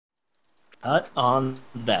Cut on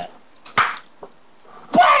that.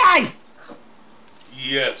 Bye!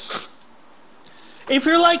 Yes. If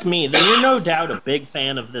you're like me, then you're no doubt a big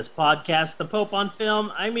fan of this podcast, The Pope on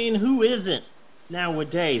Film. I mean, who isn't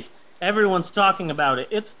nowadays? Everyone's talking about it.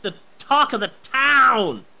 It's the talk of the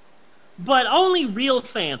town. But only real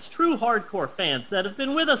fans, true hardcore fans that have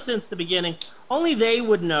been with us since the beginning, only they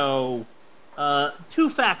would know two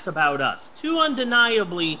facts about us. Two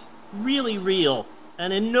undeniably really real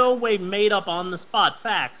and in no way made up on the spot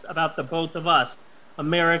facts about the both of us.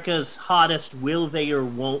 America's hottest will they or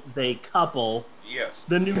won't they couple. Yes.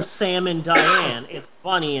 The new Sam and Diane. It's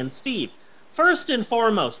Bunny and Steve. First and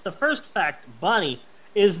foremost, the first fact, Bunny,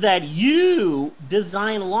 is that you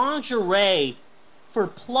design lingerie for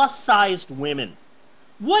plus-sized women.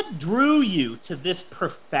 What drew you to this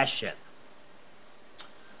profession?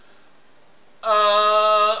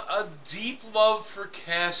 A deep love for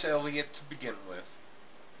Cass Elliot to begin with.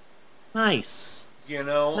 Nice. You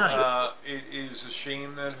know, Nice. It is a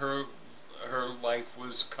shame that her life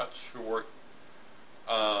was cut short,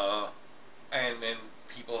 and then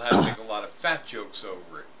people had to make a lot of fat jokes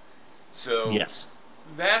over it. So Yes.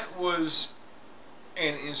 that was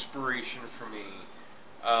an inspiration for me,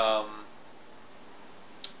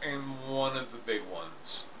 and one of the big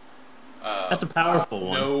ones. That's a powerful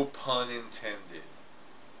one. No pun intended.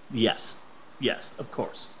 Yes. Yes, of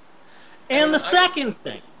course. And the second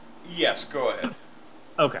thing. Yes, go ahead.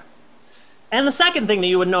 Okay. And the second thing that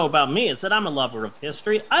you would know about me is that I'm a lover of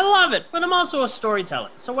history. I love it, but I'm also a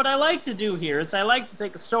storyteller. So what I like to do here is I like to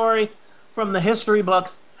take a story from the history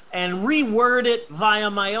books and reword it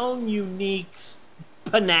via my own unique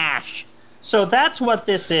panache. So that's what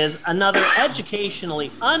this is, another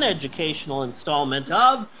educationally uneducational installment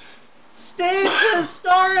of Steve's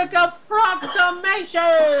Historic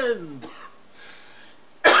Approximations!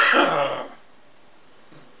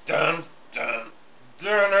 Dun, dun, dun.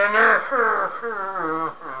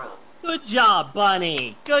 Good job,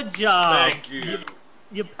 Bunny. Good job. Thank you.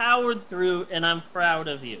 You powered through, and I'm proud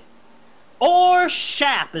of you. Or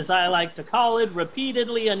SHAP, as I like to call it,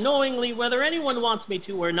 repeatedly, annoyingly, whether anyone wants me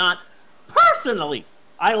to or not. Personally,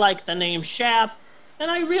 I like the name SHAP, and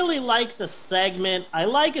I really like the segment. I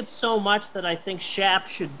like it so much that I think SHAP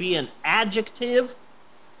should be an adjective.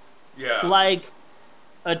 Yeah. Like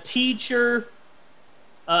a teacher,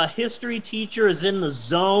 a history teacher is in the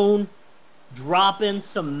zone, dropping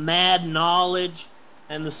some mad knowledge,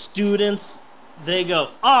 and the students, they go,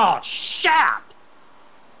 oh, SHAP!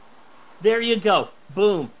 There you go.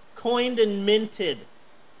 Boom. Coined and minted.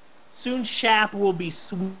 Soon SHAP will be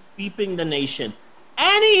sweeping the nation.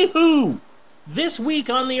 Anywho, this week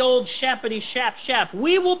on the old Shappity Shap Shap,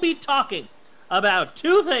 we will be talking about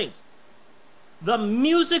two things. The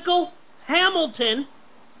musical Hamilton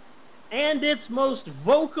and its most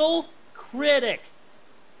vocal critic.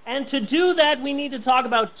 And to do that, we need to talk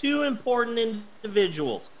about two important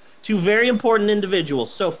individuals. Two very important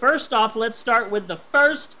individuals. So first off, let's start with the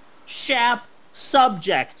first SHAP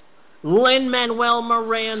subject, Lin-Manuel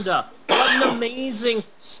Miranda. What an amazing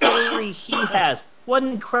story he has. What an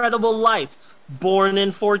incredible life. Born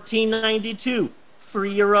in 1492,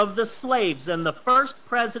 freer of the slaves, and the first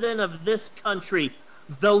president of this country,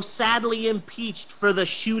 though sadly impeached for the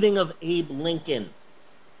shooting of Abe Lincoln.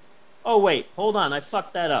 Oh, wait, hold on, I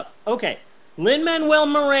fucked that up. Okay, Lin-Manuel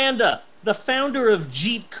Miranda, the founder of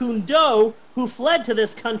Jeet Kune Do, who fled to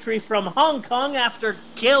this country from Hong Kong after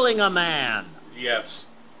killing a man. Yes.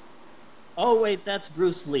 Oh, wait, that's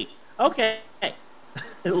Bruce Lee. Okay.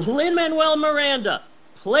 Lin-Manuel Miranda,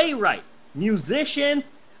 playwright, musician,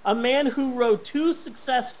 a man who wrote two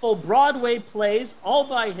successful Broadway plays all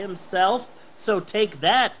by himself, so take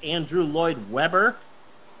that, Andrew Lloyd Webber,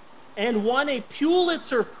 and won a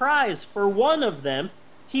Pulitzer Prize for one of them.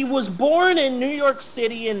 He was born in New York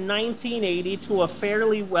City in 1980 to a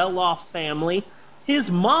fairly well-off family. His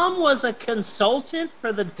mom was a consultant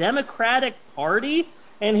for the Democratic Party,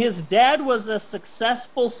 and his dad was a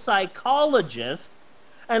successful psychologist.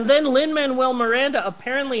 And then Lin-Manuel Miranda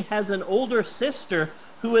apparently has an older sister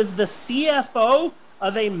who is the CFO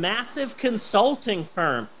of a massive consulting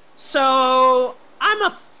firm. So I'm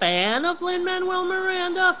a fan of Lin-Manuel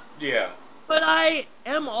Miranda. Yeah. But I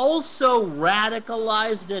am also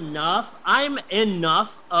radicalized enough. I'm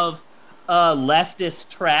enough of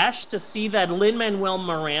leftist trash to see that Lin-Manuel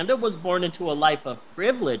Miranda was born into a life of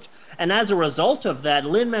privilege. And as a result of that,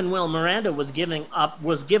 Lin-Manuel Miranda was given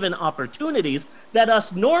opportunities that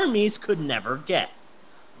us normies could never get.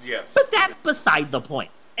 Yes. But that's beside the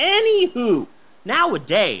point. Anywho,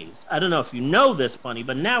 nowadays, I don't know if you know this, Bunny,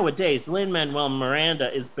 but nowadays, Lin-Manuel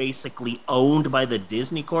Miranda is basically owned by the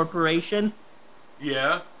Disney Corporation.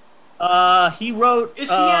 Yeah. He wrote. Is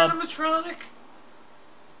he animatronic?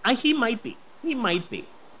 He might be. He might be.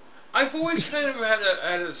 I've always kind of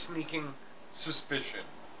had a sneaking suspicion.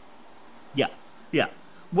 Yeah, yeah.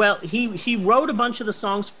 Well, he wrote a bunch of the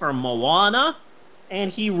songs for Moana, and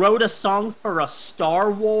he wrote a song for A Star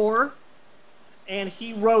War, and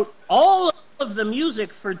he wrote all of the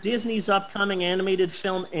music for Disney's upcoming animated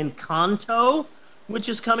film Encanto, which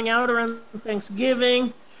is coming out around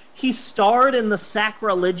Thanksgiving. He starred in the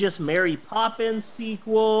sacrilegious Mary Poppins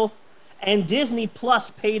sequel, and Disney Plus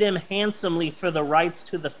paid him handsomely for the rights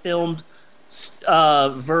to the filmed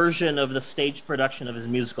version of the stage production of his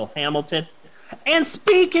musical Hamilton. And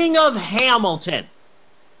speaking of Hamilton,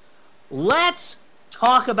 let's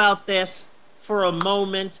talk about this for a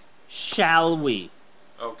moment, shall we?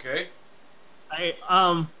 Okay.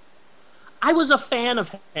 I was a fan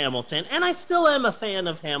of Hamilton, and I still am a fan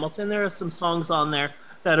of Hamilton. There are some songs on there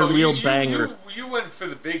that are real bangers. You went for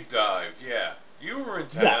the big dive, yeah. You were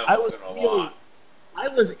into Hamilton a lot. I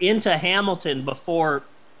was into Hamilton before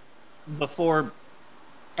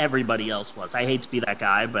everybody else was. I hate to be that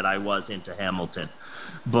guy, but I was into Hamilton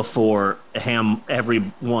before Hamilton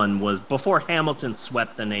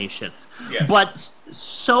swept the nation. Yes. But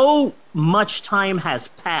so much time has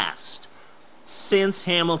passed since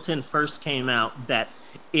Hamilton first came out that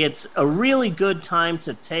it's a really good time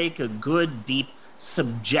to take a good, deep,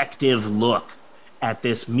 subjective look at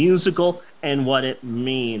this musical and what it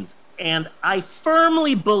means. And I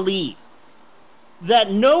firmly believe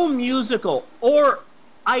that no musical, or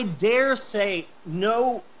I dare say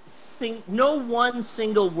no one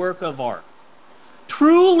single work of art,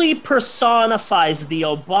 truly personifies the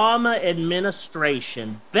Obama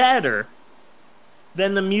administration better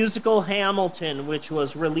than the musical Hamilton, which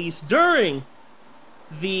was released during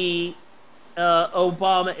the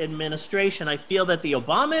Obama administration. I feel that the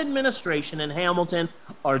Obama administration and Hamilton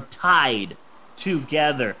are tied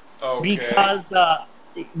together. Okay. Because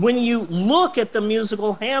when you look at the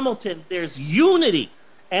musical Hamilton, there's unity,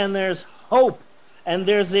 and there's hope, and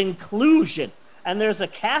there's inclusion, and there's a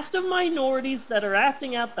cast of minorities that are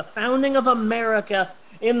acting out the founding of America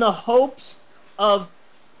in the hopes of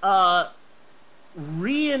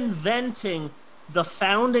reinventing the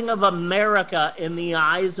founding of America in the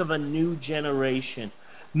eyes of a new generation,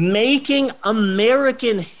 making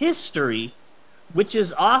American history, which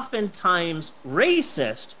is oftentimes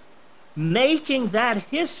racist, making that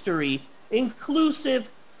history inclusive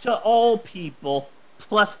to all people.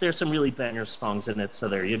 Plus, there's some really banger songs in it, so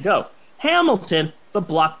there you go. Hamilton, the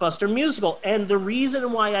blockbuster musical. And the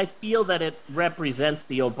reason why I feel that it represents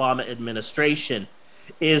the Obama administration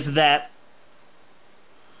is that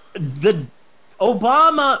the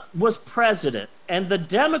Obama was president, and the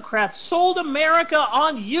Democrats sold America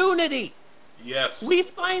on unity. Yes. We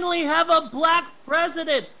finally have a black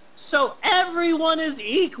president, so everyone is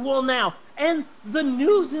equal now. And the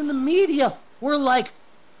news and the media were like,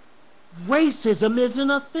 racism isn't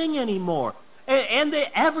a thing anymore. And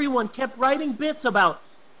everyone kept writing bits about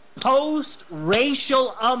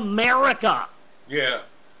post-racial America. Yeah.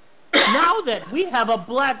 Now that we have a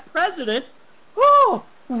black president, oh,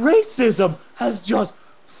 racism has just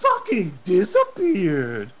fucking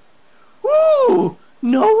disappeared. Ooh,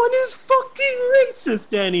 no one is fucking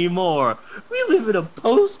racist anymore. We live in a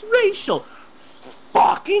post-racial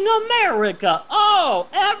fucking America. Oh,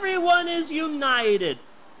 everyone is united.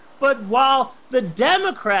 But while the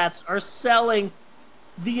Democrats are selling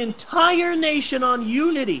the entire nation on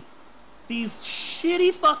unity, these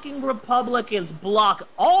shitty fucking Republicans block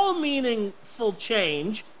all meaningful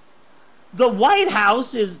change. The White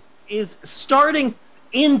House is starting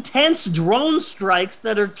intense drone strikes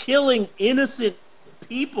that are killing innocent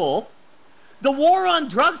people. The war on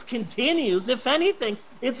drugs continues. If anything,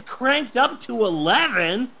 it's cranked up to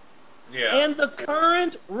 11. Yeah. And the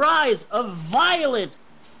current rise of violent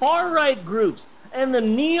far-right groups and the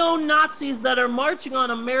neo-Nazis that are marching on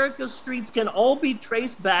America's streets can all be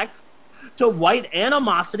traced back to white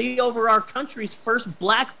animosity over our country's first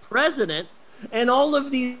black president. And all of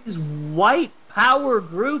these white power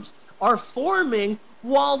groups are forming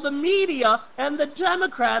while the media and the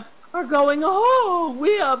Democrats are going, oh,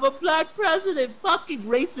 we have a black president. Fucking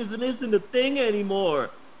racism isn't a thing anymore.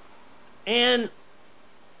 And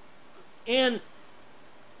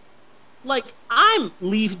like, I'm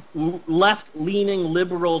left-leaning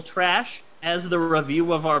liberal trash, as the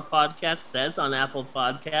review of our podcast says on Apple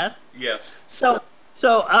Podcasts. Yes. So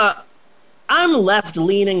I'm I'm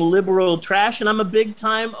left-leaning liberal trash, and I'm a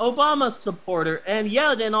big-time Obama supporter. And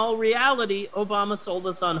yet, in all reality, Obama sold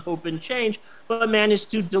us on hope and change, but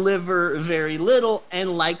managed to deliver very little.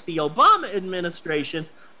 And like the Obama administration,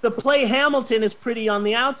 the play Hamilton is pretty on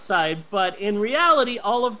the outside, but in reality,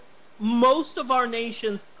 almost all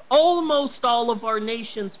of our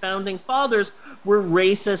nation's founding fathers were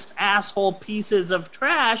racist asshole pieces of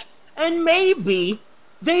trash, and maybe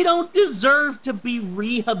they don't deserve to be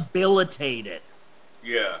rehabilitated.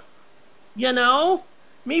 Yeah. You know?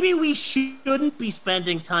 Maybe we shouldn't be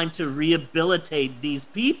spending time to rehabilitate these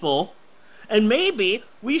people, and maybe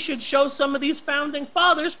we should show some of these founding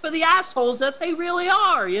fathers for the assholes that they really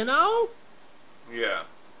are, you know? Yeah.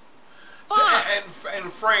 So,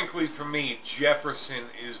 and frankly, for me, Jefferson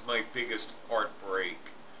is my biggest heartbreak.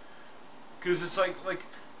 Because it's like,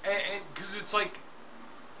 because it's like,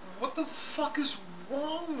 what the fuck is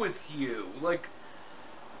wrong with you? Like,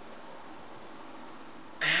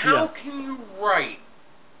 how can you write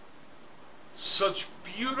such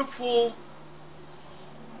beautiful,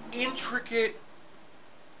 intricate,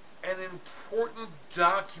 and important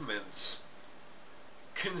documents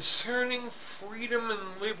concerning freedom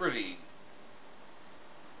and liberty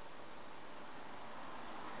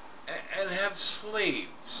and have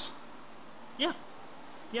slaves? Yeah.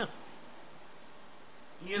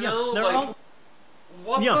 You know, like,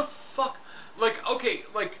 what the fuck? Like, okay,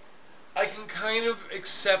 like, I can kind of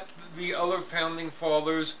accept the other founding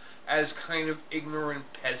fathers as kind of ignorant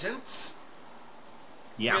peasants.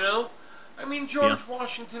 Yeah. You know? I mean, George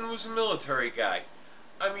Washington was a military guy.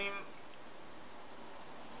 I mean,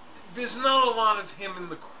 there's not a lot of him in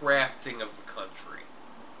the crafting of the country.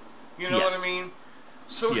 You know what I mean?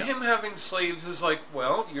 So him having slaves is like,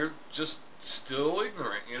 well, you're just still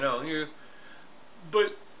ignorant, you know?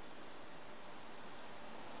 But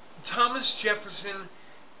Thomas Jefferson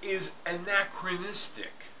is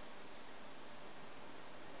anachronistic.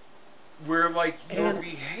 Where, like, your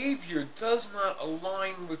behavior does not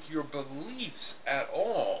align with your beliefs at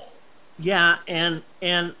all. Yeah, and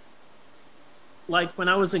like, when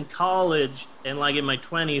I was in college and, like, in my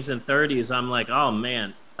 20s and 30s, I'm like, oh,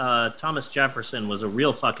 man, Thomas Jefferson was a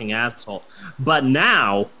real fucking asshole. But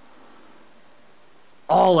now,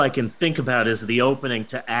 all I can think about is the opening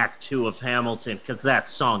to Act 2 of Hamilton, because that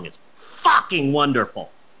song is fucking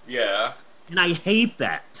wonderful. Yeah. And I hate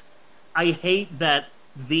that. I hate that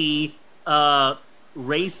the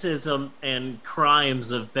racism and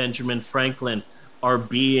crimes of Benjamin Franklin are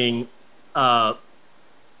being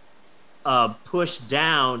pushed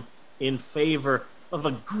down in favor of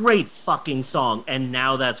a great fucking song. And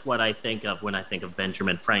now that's what I think of when I think of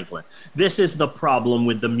Benjamin Franklin. This is the problem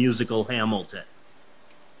with the musical Hamilton.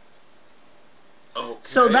 Okay.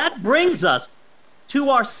 So that brings us to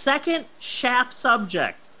our second Shap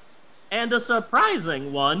subject, and a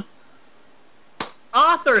surprising one,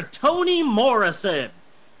 author Toni Morrison.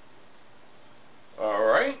 All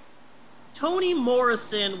right. Toni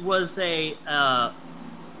Morrison was a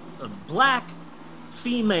black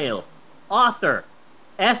female author,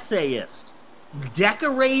 essayist,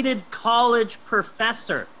 decorated college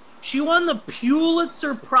professor. She won the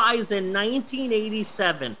Pulitzer Prize in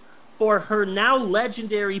 1987 for her now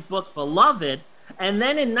legendary book, Beloved. And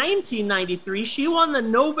then in 1993, she won the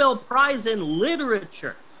Nobel Prize in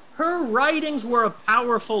Literature. Her writings were a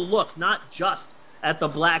powerful look, not just at the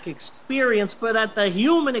black experience, but at the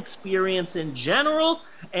human experience in general.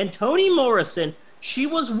 And Toni Morrison, she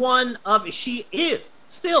is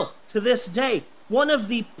still to this day one of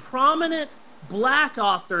the prominent black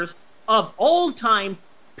authors of all time,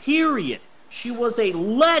 period. She was a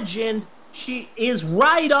legend. She is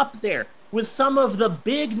right up there with some of the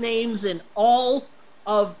big names in all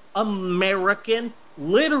of American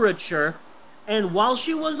literature. And while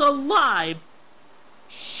she was alive,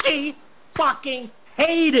 she fucking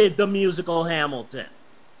hated the musical Hamilton.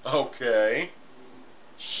 Okay.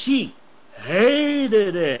 She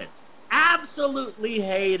hated it. Absolutely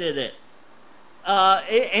hated it.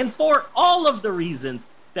 And for all of the reasons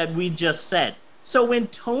that we just said. So when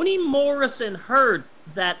Toni Morrison heard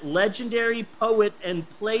that legendary poet and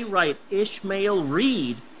playwright Ishmael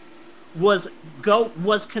Reed was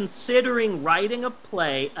considering writing a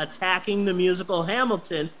play attacking the musical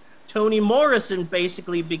Hamilton, Toni Morrison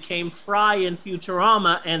basically became Fry in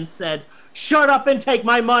Futurama and said, "Shut up and take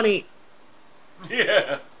my money."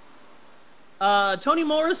 Yeah. Toni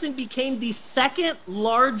Morrison became the second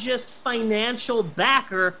largest financial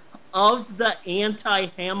backer of the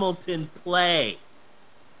anti-Hamilton play.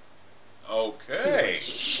 Okay.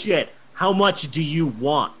 Shit, how much do you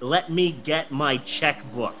want? Let me get my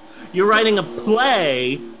checkbook. You're writing a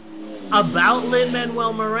play about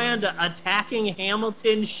Lin-Manuel Miranda attacking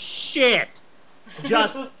Hamilton, shit.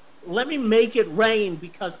 Just let me make it rain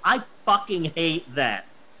because I fucking hate that.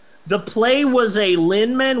 The play was a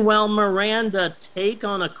Lin-Manuel Miranda take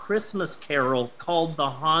on A Christmas Carol called The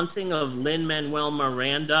Haunting of Lin-Manuel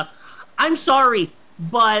Miranda. I'm sorry,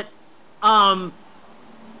 but I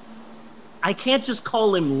can't just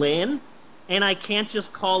call him Lin, and I can't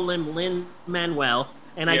just call him Lin-Manuel,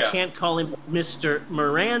 and I can't call him Mr.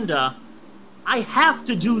 Miranda. I have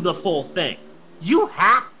to do the full thing. You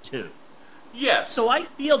have to. Yes. So I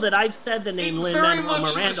feel that I've said the name Lin-Manuel Miranda. Very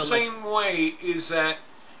much in the same way is that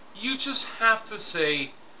you just have to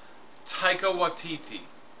say Taika Waititi.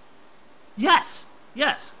 Yes,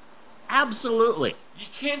 absolutely. You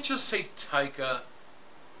can't just say Taika.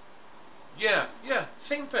 Yeah,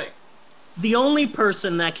 same thing. The only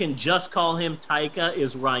person that can just call him Taika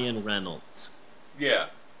is Ryan Reynolds. Yeah.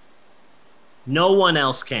 No one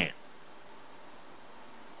else can.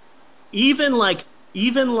 Even like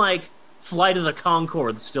Flight of the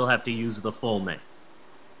Conchords still have to use the full name.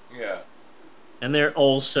 Yeah. And they're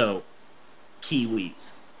also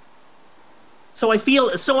Kiwis. So I feel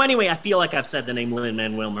like I've said the name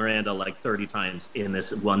Lin-Manuel Miranda like 30 times in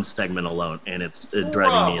this one segment alone, and it's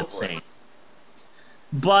driving me insane.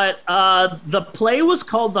 But the play was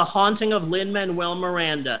called The Haunting of Lin-Manuel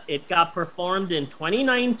Miranda. It got performed in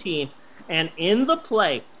 2019, and in the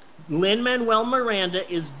play, Lin-Manuel Miranda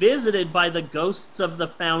is visited by the ghosts of the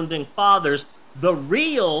Founding Fathers, the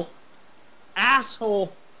real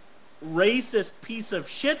asshole racist piece of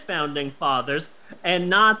shit Founding Fathers, and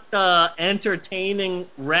not the entertaining,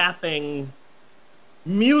 rapping,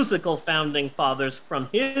 musical Founding Fathers from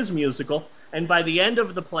his musical. And by the end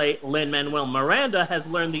of the play, Lin-Manuel Miranda has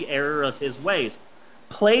learned the error of his ways.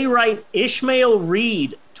 Playwright Ishmael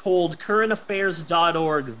Reed told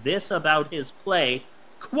currentaffairs.org this about his play,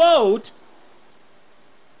 quote,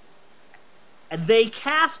 "They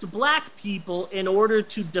cast black people in order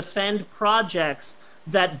to defend projects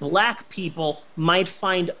that black people might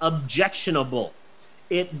find objectionable.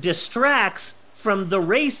 It distracts from the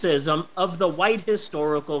racism of the white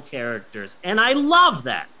historical characters." And I love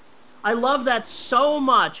that. I love that so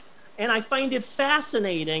much. And I find it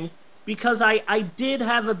fascinating because I did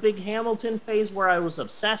have a big Hamilton phase where I was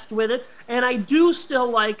obsessed with it. And I do still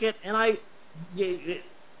like it. And I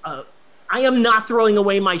am not throwing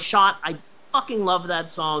away my shot. I fucking love that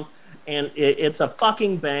song. And it's a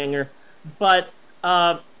fucking banger. But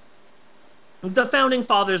the Founding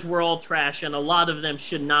Fathers were all trash, and a lot of them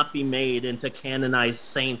should not be made into canonized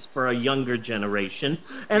saints for a younger generation.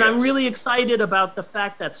 And I'm really excited about the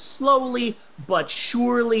fact that slowly but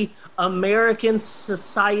surely American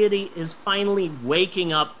society is finally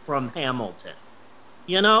waking up from Hamilton.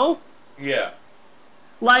 You know? Yeah.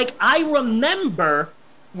 Like, I remember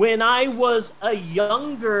when I was a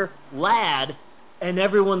younger lad, and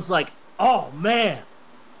everyone's like, "Oh, man,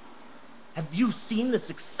 have you seen this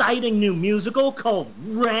exciting new musical called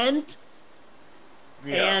Rent?"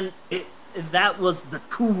 Yeah. And that was the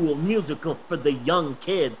cool musical for the young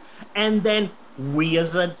kids. And then we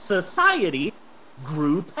as a society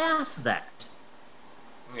grew past that.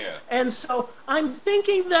 Yeah. And so I'm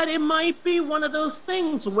thinking that it might be one of those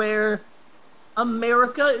things where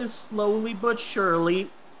America is slowly but surely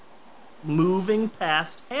moving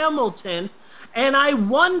past Hamilton. And I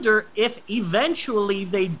wonder if eventually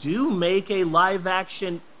they do make a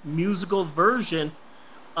live-action musical version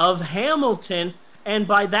of Hamilton, and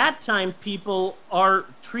by that time people are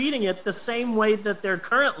treating it the same way that they're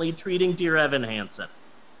currently treating Dear Evan Hansen.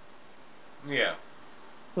 Yeah.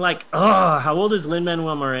 Like, oh, how old is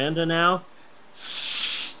Lin-Manuel Miranda now?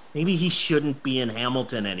 Maybe he shouldn't be in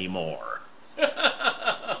Hamilton anymore.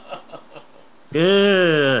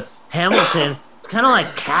 Hamilton, it's kind of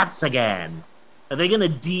like Cats again. Are they gonna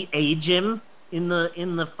de-age him in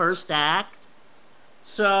the first act?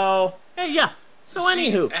 So yeah. So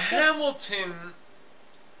anywho, Hamilton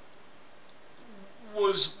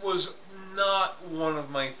was not one of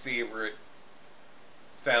my favorite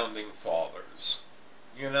Founding Fathers.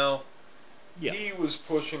 You know, he was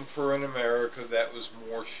pushing for an America that was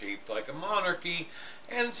more shaped like a monarchy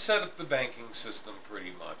and set up the banking system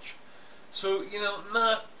pretty much. So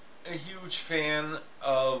not a huge fan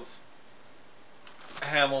of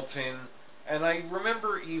Hamilton. And I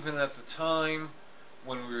remember even at the time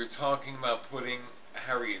when we were talking about putting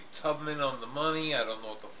Harriet Tubman on the money, I don't know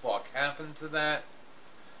what the fuck happened to that.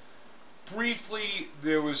 Briefly,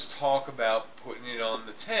 there was talk about putting it on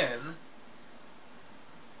the 10.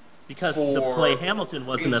 Because the play Hamilton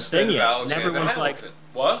wasn't a thing yet. And everyone's like,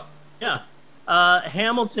 what? Yeah.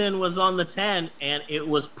 Hamilton was on the 10, and it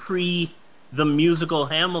was pre the musical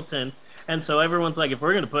Hamilton. And so everyone's like, if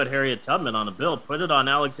we're going to put Harriet Tubman on a bill, put it on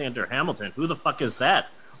Alexander Hamilton. Who the fuck is that?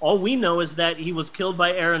 All we know is that he was killed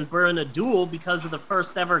by Aaron Burr in a duel because of the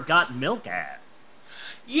first ever Got Milk ad.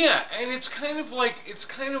 Yeah, and it's kind of like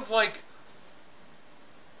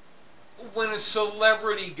when a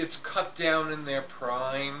celebrity gets cut down in their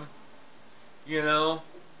prime, you know?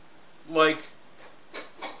 Like,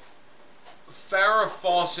 Farrah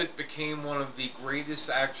Fawcett became one of the greatest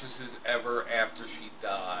actresses ever after she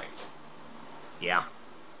died. Yeah.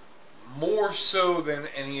 More so than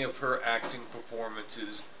any of her acting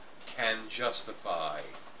performances can justify.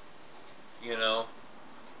 You know?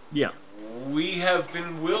 Yeah. We have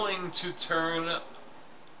been willing to turn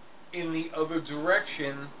in the other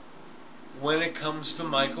direction when it comes to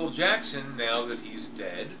Michael Jackson now that he's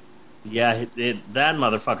dead. Yeah, that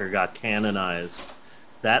motherfucker got canonized.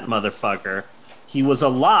 That motherfucker. He was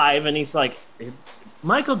alive, and he's like,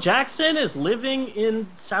 Michael Jackson is living in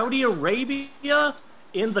Saudi Arabia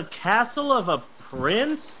in the castle of a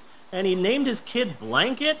prince, and he named his kid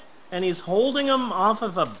Blanket, and he's holding him off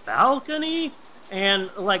of a balcony, and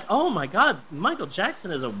like, oh my god, Michael Jackson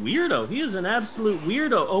is a weirdo. He is an absolute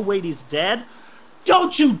weirdo. Oh wait, he's dead?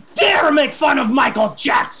 Don't you dare make fun of Michael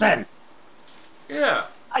Jackson! Yeah.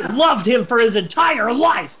 I loved him for his entire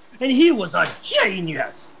life, and he was a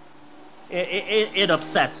genius. It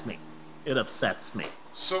upsets me. It upsets me.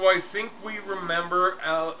 So I think we remember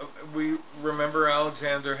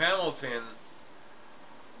Alexander Hamilton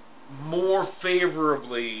more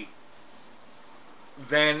favorably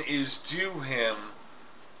than is due him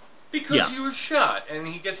because he was shot, and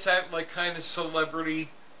he gets that like kind of celebrity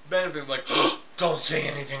benefit, like, oh, don't say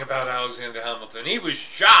anything about Alexander Hamilton. He was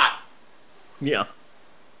shot. Yeah.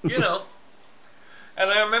 You know.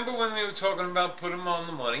 And I remember when they were talking about putting him on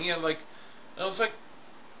the money, and like, I was like,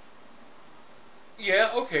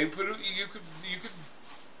 yeah, okay, you could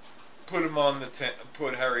put him on the 10,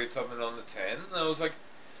 put Harriet Tubman on the 10. And I was like,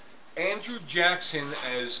 Andrew Jackson,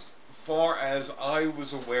 as far as I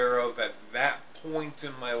was aware of at that point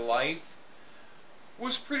in my life,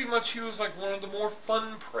 was pretty much, he was like one of the more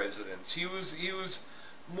fun presidents. He was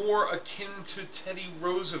more akin to Teddy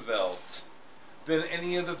Roosevelt than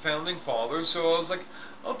any of the founding fathers. So I was like,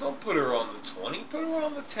 oh, don't put her on the 20, put her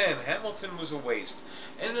on the 10. Hamilton was a waste.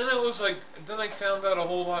 And then I was like, then I found out a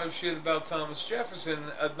whole lot of shit about Thomas Jefferson,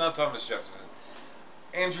 not Thomas Jefferson,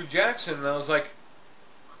 Andrew Jackson, and I was like,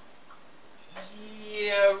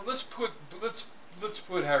 yeah, let's put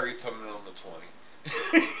Harriet Tubman on the 20.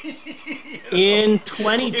 You know? In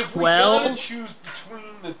 2012, if we gotta choose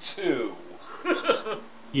between the two.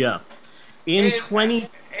 Yeah.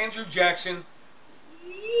 Andrew Jackson,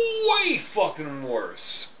 way fucking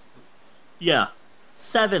worse. Yeah.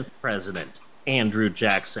 7th president, Andrew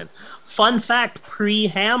Jackson. Fun fact,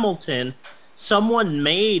 pre-Hamilton, someone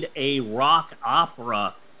made a rock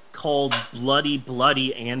opera called Bloody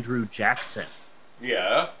Bloody Andrew Jackson.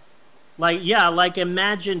 Yeah. Like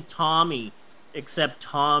imagine Tommy, except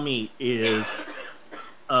Tommy is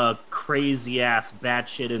a crazy-ass,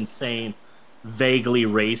 batshit insane, vaguely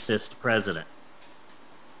racist president.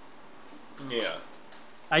 Yeah.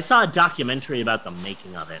 I saw a documentary about the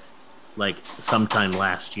making of it, like, sometime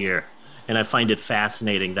last year, and I find it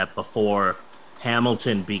fascinating that before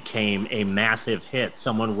Hamilton became a massive hit,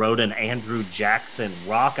 someone wrote an Andrew Jackson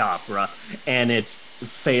rock opera, and it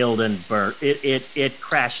failed and burned. It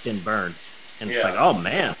crashed and burned. And it's like, oh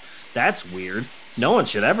man, that's weird. No one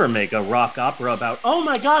should ever make a rock opera about, oh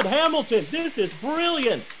my god, Hamilton, this is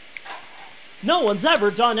brilliant. No one's ever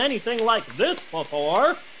done anything like this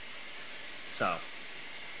before. So,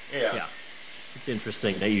 yeah. It's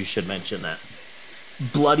interesting that you should mention that.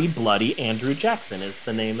 Bloody Bloody Andrew Jackson is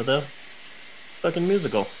the name of the fucking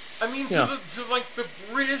musical. I mean, do the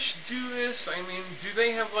British do this? I mean, do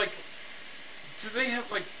they have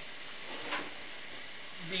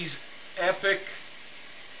these epic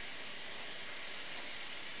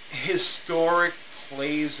historic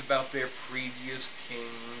plays about their previous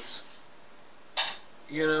kings?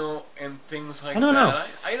 You know, and things like that.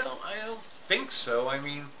 I don't think so. I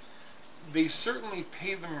mean, they certainly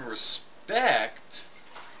pay them respect.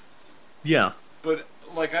 Yeah. But,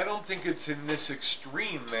 like, I don't think it's in this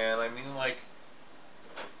extreme, man. I mean, like,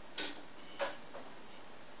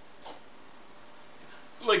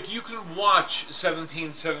 you can watch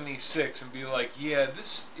 1776 and be like, yeah,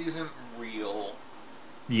 this isn't real.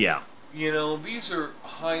 Yeah. You know, these are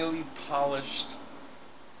highly polished,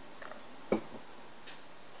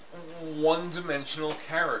 one-dimensional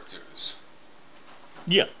characters.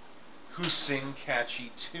 Yeah. Who sing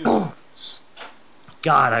catchy tunes.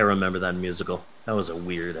 God, I remember that musical. That was a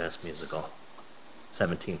weird-ass musical.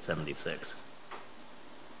 1776.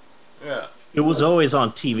 Yeah. It was always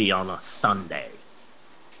on TV on a Sunday.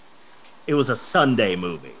 It was a Sunday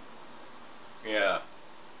movie. Yeah.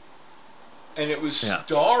 And it was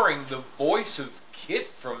starring the voice of Kit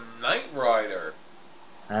from Knight Rider.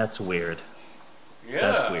 That's weird. Yeah.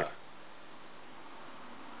 That's weird.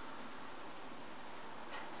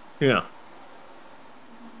 Yeah.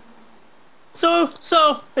 So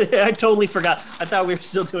I totally forgot. I thought we were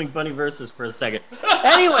still doing Bunny Versus for a second.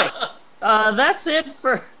 Anyway, that's it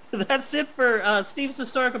for Steve's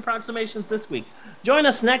Historic Approximations this week. Join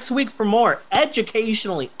us next week for more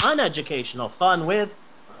educationally uneducational fun with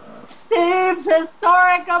Steve's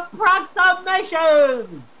Historic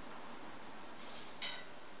Approximations.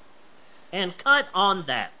 And cut on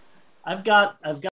that. I've got